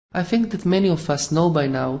I think that many of us know by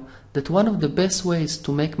now that one of the best ways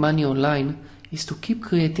to make money online is to keep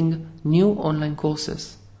creating new online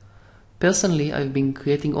courses. Personally, I've been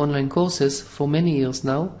creating online courses for many years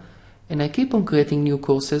now, and I keep on creating new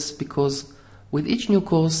courses because with each new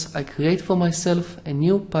course I create for myself a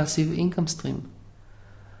new passive income stream.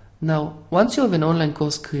 Now, once you have an online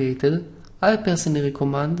course created, I personally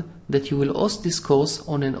recommend that you will host this course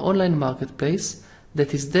on an online marketplace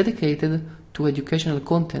that is dedicated to educational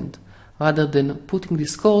content, rather than putting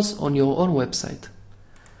this course on your own website.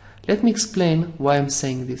 Let me explain why I'm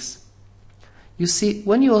saying this. You see,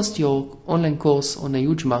 when you host your online course on a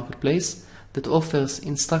huge marketplace that offers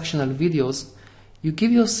instructional videos, you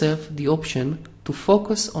give yourself the option to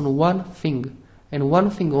focus on one thing, and one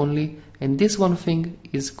thing only, and this one thing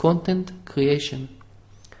is content creation.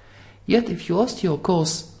 Yet if you host your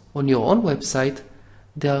course on your own website,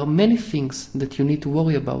 there are many things that you need to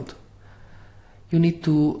worry about. You need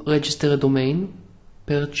to register a domain,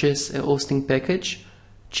 purchase a hosting package,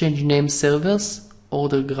 change name servers,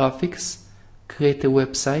 order graphics, create a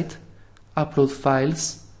website, upload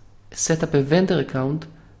files, set up a vendor account,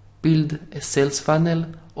 build a sales funnel,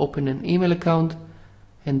 open an email account,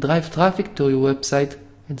 and drive traffic to your website,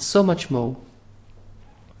 and so much more.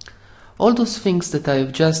 All those things that I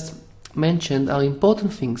have just mentioned are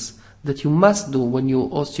important things that you must do when you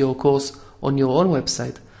host your course on your own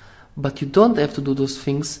website, but you don't have to do those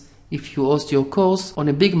things if you host your course on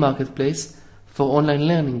a big marketplace for online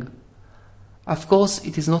learning. Of course,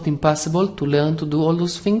 it is not impossible to learn to do all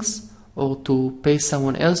those things or to pay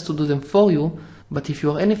someone else to do them for you, but if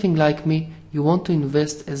you are anything like me, you want to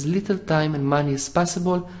invest as little time and money as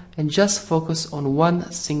possible and just focus on one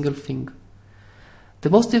single thing. The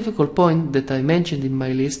most difficult point that I mentioned in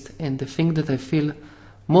my list, and the thing that I feel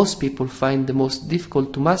most people find the most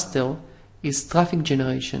difficult to master, is traffic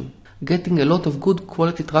generation. Getting a lot of good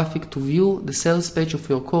quality traffic to view the sales page of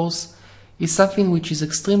your course is something which is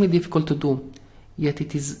extremely difficult to do, yet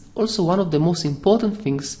it is also one of the most important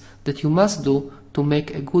things that you must do to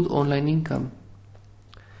make a good online income.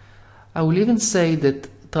 I will even say that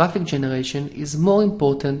traffic generation is more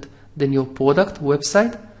important than your product,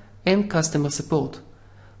 website, and customer support.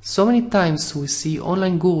 So many times we see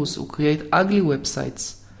online gurus who create ugly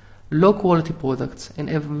websites, low quality products, and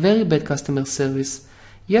have very bad customer service,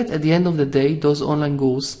 yet at the end of the day those online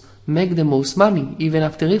gurus make the most money even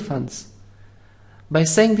after refunds. By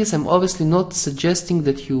saying this, I'm obviously not suggesting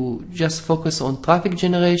that you just focus on traffic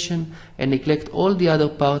generation and neglect all the other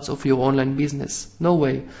parts of your online business. No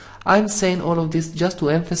way. I'm saying all of this just to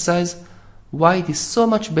emphasize why it is so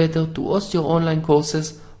much better to host your online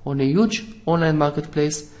courses on a huge online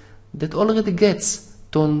marketplace that already gets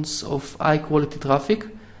tons of high quality traffic,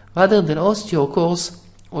 rather than host your course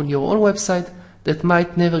on your own website that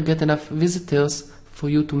might never get enough visitors for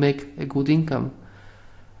you to make a good income.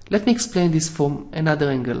 Let me explain this from another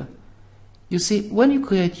angle. You see, when you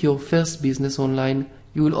create your first business online,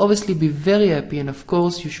 you will obviously be very happy, and of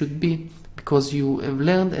course you should be, because you have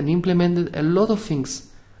learned and implemented a lot of things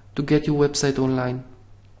to get your website online.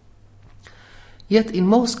 Yet in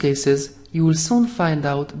most cases, you will soon find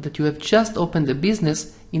out that you have just opened a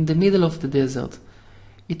business in the middle of the desert.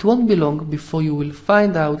 It won't be long before you will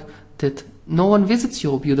find out that no one visits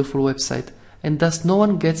your beautiful website, and thus no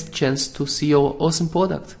one gets a chance to see your awesome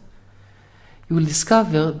product. You will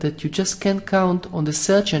discover that you just can't count on the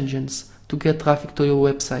search engines to get traffic to your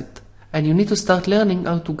website, and you need to start learning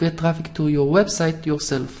how to get traffic to your website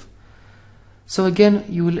yourself. So again,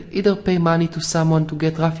 you will either pay money to someone to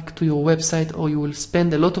get traffic to your website, or you will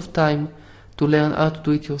spend a lot of time to learn how to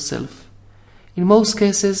do it yourself. In most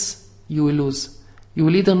cases, you will lose. You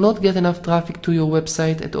will either not get enough traffic to your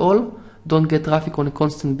website at all, don't get traffic on a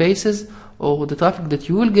constant basis, or the traffic that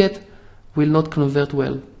you will get will not convert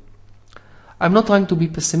well. I'm not trying to be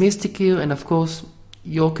pessimistic here, and of course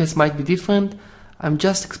your case might be different. I'm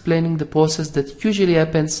just explaining the process that usually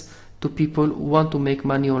happens to people who want to make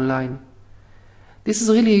money online. This is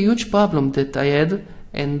really a huge problem that I had,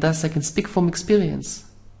 and thus I can speak from experience.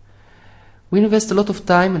 We invest a lot of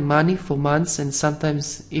time and money for months and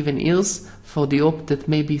sometimes even years for the hope that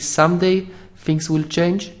maybe someday things will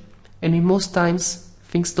change, and in most times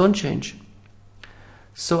things don't change.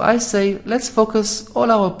 So I say, let's focus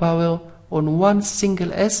all our power on one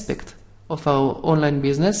single aspect of our online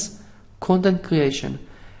business, content creation,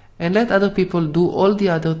 and let other people do all the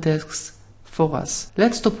other tasks for us.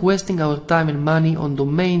 Let's stop wasting our time and money on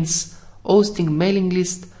domains, hosting mailing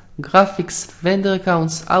lists, graphics, vendor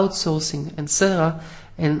accounts, outsourcing, etc.,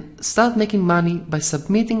 and start making money by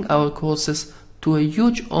submitting our courses to a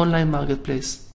huge online marketplace.